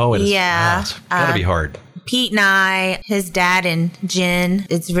it's gotta be hard. Pete and I, his dad and Jen,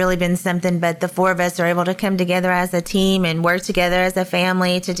 it's really been something, but the four of us are able to come together as a team and work together as a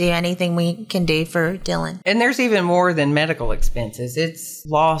family to do anything we can do for Dylan. And there's even more than medical expenses. It's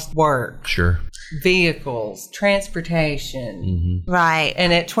lost work, Sure. vehicles, transportation. Right.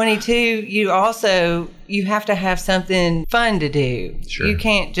 And at 22, you have to have something fun to do. Sure. You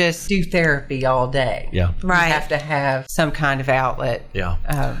can't just do therapy all day. Yeah. Right. You have to have some kind of outlet Yeah.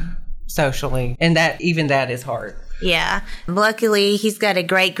 socially. And that is hard. Yeah. Luckily, he's got a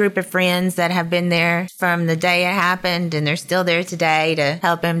great group of friends that have been there from the day it happened, and they're still there today to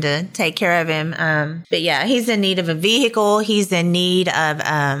help him, to take care of him. But yeah, he's in need of a vehicle. He's in need of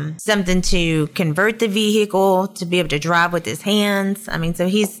something to convert the vehicle to be able to drive with his hands. I mean, so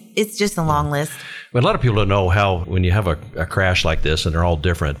it's just a long list. But a lot of people don't know how, when you have a crash like this, and they're all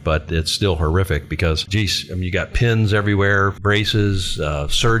different, but it's still horrific because, geez, I mean, you got pins everywhere, braces,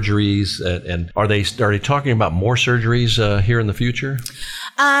 surgeries, and are they talking about more surgeries here in the future?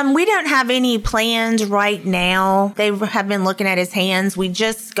 We don't have any planned right now. They have been looking at his hands. We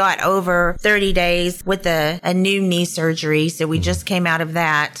just got over 30 days with a new knee surgery. So we just came out of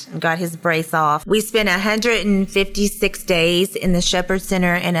that and got his brace off. We spent 156 days in the Shepherd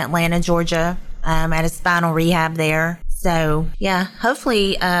Center in Atlanta, Georgia, at a spinal rehab there. So yeah,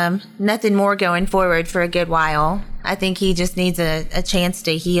 hopefully nothing more going forward for a good while. I think he just needs a chance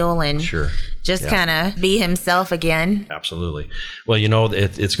to heal and Sure. just kind of be himself again. Absolutely. Well,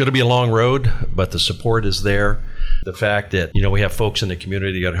 it's going to be a long road, but the support is there. the fact that, you know, we have folks in the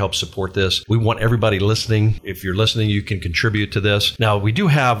community that help support this. We want everybody listening. If you're listening, you can contribute to this. Now, we do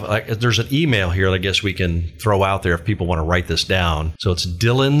have, there's an email here that I guess we can throw out there if people want to write this down. So it's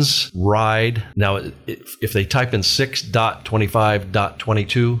Dylan's Ride. Now, if they type in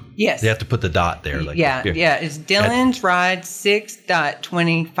 6.25.22, yes, they have to put the dot there. Like, yeah. It's Dylan's Ride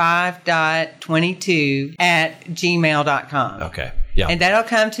 6.25.22 at gmail.com. Okay. Yeah. And that'll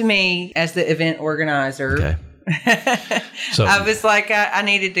come to me as the event organizer. Okay. So I was like, I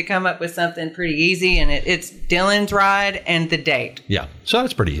needed to come up with something pretty easy, and it's Dylan's Ride and the date. Yeah, so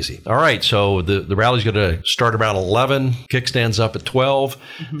that's pretty easy. All right, so the rally's going to start around 11. Kickstand's up at 12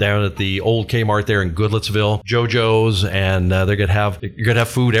 down at the old Kmart there in Goodlettsville. JoJo's, and you're going to have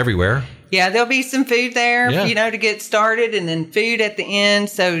food everywhere. Yeah, there'll be some food there, Yeah. you know, to get started, and then food at the end.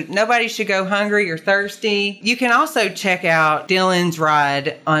 So nobody should go hungry or thirsty. You can also check out Dylan's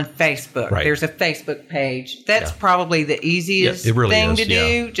Ride on Facebook. Right. There's a Facebook page. That's probably the easiest Yeah, it really thing is, to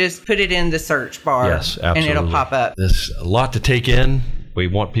do. yeah. Just put it in the search bar. Yes, absolutely. And it'll pop up. There's a lot to take in. We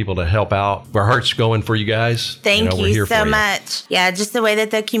want people to help out. Our heart's going for you guys. Thank we're you here so for you. much. Yeah, just the way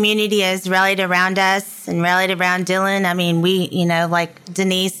that the community has rallied around us and rallied around Dylan. I mean, we, you know, like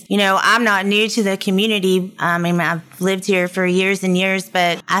Denise, you know, I'm not new to the community. I mean, I've lived here for years and years,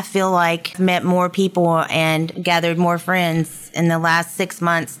 but I feel like I've met more people and gathered more friends in the last 6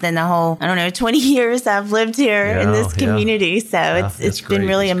 months than the whole, 20 years I've lived here in this community. So it's been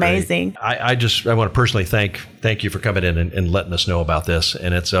really amazing. I want to personally thank you for coming in and letting us know about this.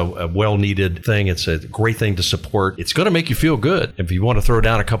 And it's a well-needed thing. It's a great thing to support. It's going to make you feel good. If you want to throw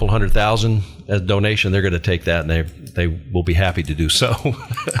down a couple $100,000 as a donation, they're going to take that, and they will be happy to do so.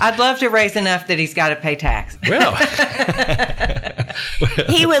 I'd love to raise enough that he's got to pay tax. Well,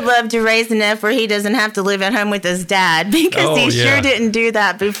 He would love to raise enough where he doesn't have to live at home with his dad, because he sure didn't do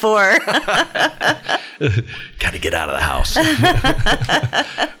that before. got to get out of the house.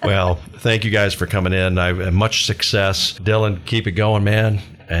 Well, thank you guys for coming in. I have much success. Dylan, keep it going, man.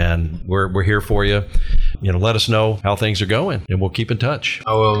 And we're here for you. You know, let us know how things are going, and we'll keep in touch.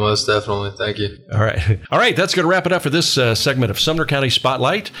 I will, most definitely. Thank you. All right. That's going to wrap it up for this segment of Sumner County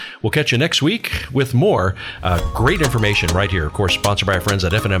Spotlight. We'll catch you next week with more great information right here. Of course, sponsored by our friends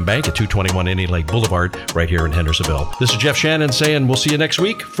at F&M Bank at 221 Indian Lake Boulevard right here in Hendersonville. This is Jeff Shannon saying we'll see you next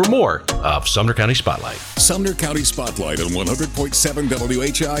week for more of Sumner County Spotlight. Sumner County Spotlight on 100.7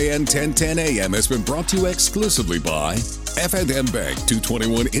 WHIN 1010 AM has been brought to you exclusively by F&M Bank,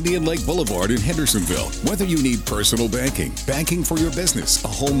 221 Indian Lake Boulevard in Hendersonville. Whether you need personal banking for your business, a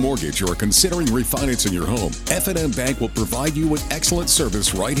home mortgage, or considering refinancing your home, F&M Bank will provide you with excellent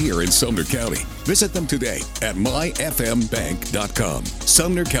service right here in Sumner County. Visit them today at myfmbank.com.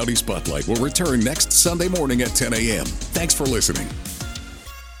 Sumner County Spotlight will return next Sunday morning at 10 a.m. Thanks for listening.